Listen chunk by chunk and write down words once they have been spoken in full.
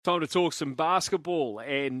Time to talk some basketball,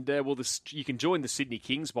 and you can join the Sydney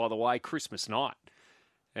Kings, by the way, Christmas night.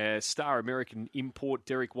 Star American import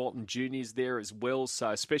Derrick Walton Jr. is there as well, so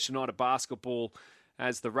a special night of basketball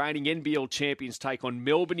as the reigning NBL champions take on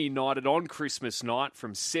Melbourne United on Christmas night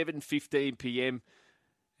from 7:15 p.m,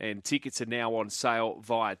 and tickets are now on sale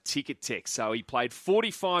via Ticketek. So he played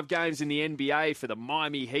 45 games in the NBA for the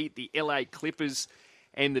Miami Heat, the LA Clippers,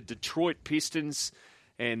 and the Detroit Pistons.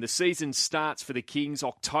 And the season starts for the Kings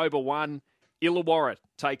October 1. Illawarra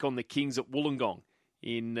take on the Kings at Wollongong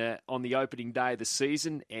on the opening day of the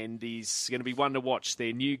season. And he's going to be one to watch,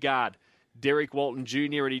 their new guard, Derrick Walton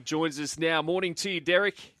Jr. And he joins us now. Morning to you,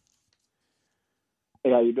 Derrick.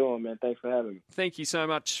 Hey, how you doing, man? Thanks for having me. Thank you so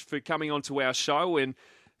much for coming on to our show. And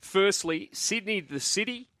firstly, Sydney the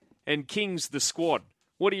city and Kings the squad.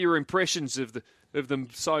 What are your impressions of them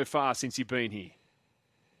so far since you've been here?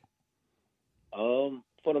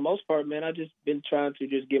 For the most part, man, I've just been trying to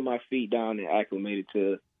just get my feet down and acclimated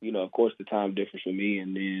to, of course, the time difference for me,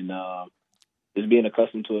 and then just being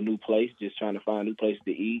accustomed to a new place, just trying to find new places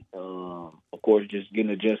to eat. Of course, just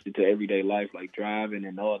getting adjusted to everyday life, like driving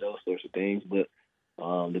and all those sorts of things. But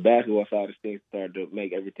the basketball side of things started to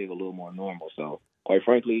make everything a little more normal. So, quite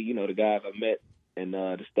frankly, the guys I met and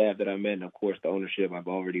the staff that I met, and of course the ownership I've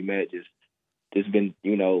already met, just been,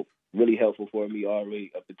 really helpful for me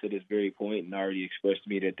already up until this very point, and already expressed to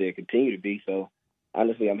me that they continue to be. So,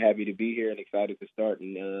 honestly, I'm happy to be here and excited to start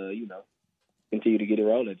and, continue to get it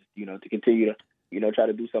rolling, to continue to, try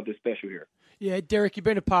to do something special here. Yeah, Derrick, you've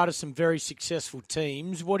been a part of some very successful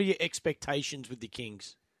teams. What are your expectations with the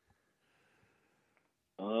Kings?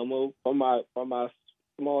 Well, from my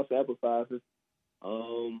small sample sizes,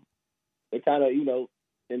 they kind of,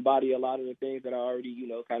 embody a lot of the things that I already,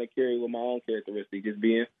 kind of carry with my own characteristics, just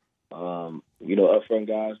being, upfront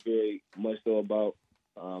guys, very much so about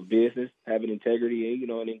business, having integrity,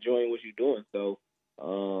 and enjoying what you're doing. So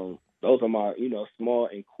those are my, small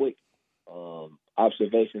and quick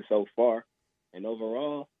observations so far. And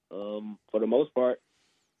overall, for the most part,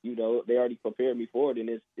 they already prepared me for it, and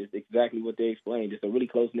it's exactly what they explained. It's a really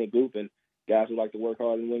close-knit group, and guys who like to work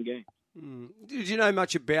hard and win games. Did you know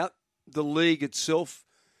much about the league itself,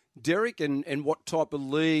 Derrick, and what type of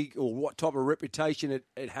league or what type of reputation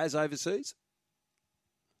it has overseas?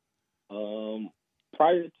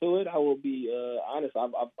 Prior to it, I will be honest.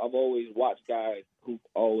 I've always watched guys who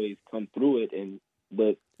always come through it,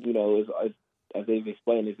 but as they've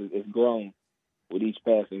explained, it's grown with each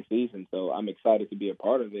passing season. So I'm excited to be a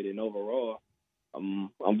part of it. And overall, I'm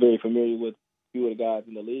very familiar with a few of the guys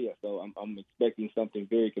in the league, so I'm expecting something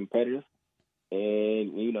very competitive.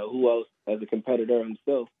 And who else, as a competitor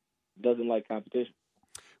himself, doesn't like competition?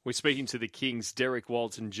 We're speaking to the Kings, Derrick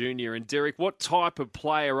Walton Jr. And Derrick, what type of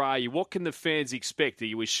player are you? What can the fans expect? Are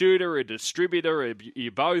you a shooter, a distributor, are you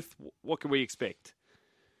both? What can we expect?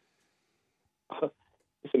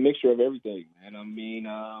 It's a mixture of everything, man. I mean,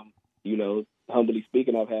 humbly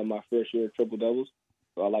speaking, I've had my fair share of triple-doubles.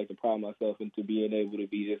 So I like to pride myself into being able to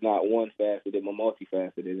be just not one-faceted, but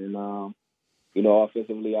multifaceted. And,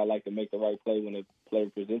 offensively, I like to make the right play when a player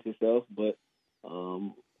presents itself. But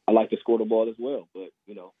I like to score the ball as well. But,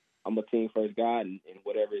 I'm a team-first guy, and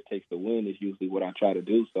whatever it takes to win is usually what I try to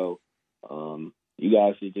do. So you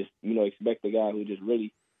guys should just, expect a guy who just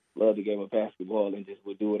really loves the game of basketball and just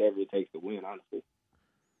would do whatever it takes to win, honestly.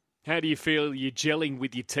 How do you feel you're gelling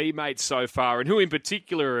with your teammates so far, and who in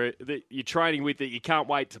particular that you're training with that you can't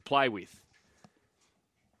wait to play with?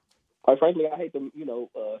 Quite frankly, I hate to,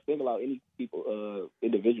 single out any people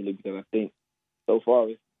individually, because I think so far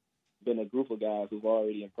it's been a group of guys who've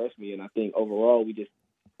already impressed me, and I think overall with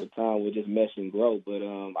time we just mesh and grow. But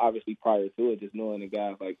obviously prior to it, just knowing the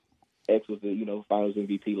guys like X was the Finals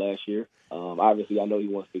MVP last year. Obviously, I know he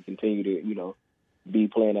wants to continue to be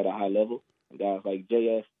playing at a high level. And guys like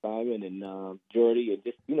J.S. Simon and Jordy, and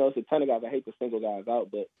just it's a ton of guys. I hate to single guys out,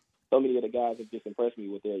 but so many of the guys have just impressed me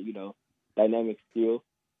with their dynamic skill.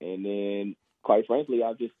 And then, quite frankly,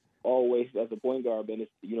 I've just always, as a point guard, been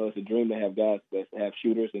it's a dream to have guys that have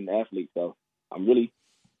shooters and athletes. So I'm really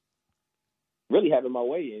having my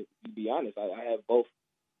way. And to be honest, I have both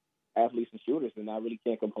athletes and shooters, and I really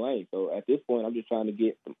can't complain. So at this point, I'm just trying to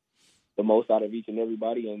get the most out of each and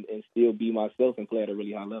everybody, and still be myself and play at a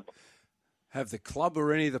really high level. Have the club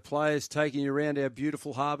or any of the players taken you around our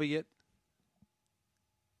beautiful harbour yet?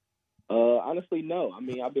 Honestly, no. I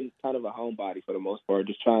mean, I've been kind of a homebody for the most part,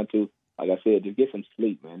 just trying to, like I said, just get some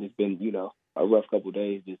sleep, man. It's been, a rough couple of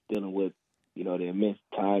days just dealing with, the immense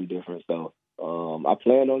time difference. So I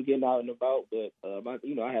plan on getting out and about, but,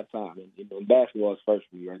 I have time. And basketball is first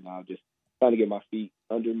for me right now, just trying to get my feet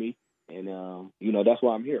under me. And, that's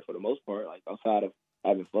why I'm here for the most part. Like, outside of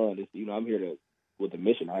having fun. It's, I'm here with a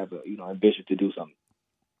mission. I have a ambition to do something.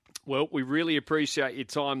 Well, we really appreciate your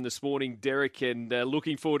time this morning, Derrick, and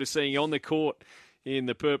looking forward to seeing you on the court in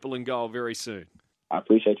the purple and gold very soon. I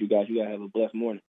appreciate you guys. You guys have a blessed morning.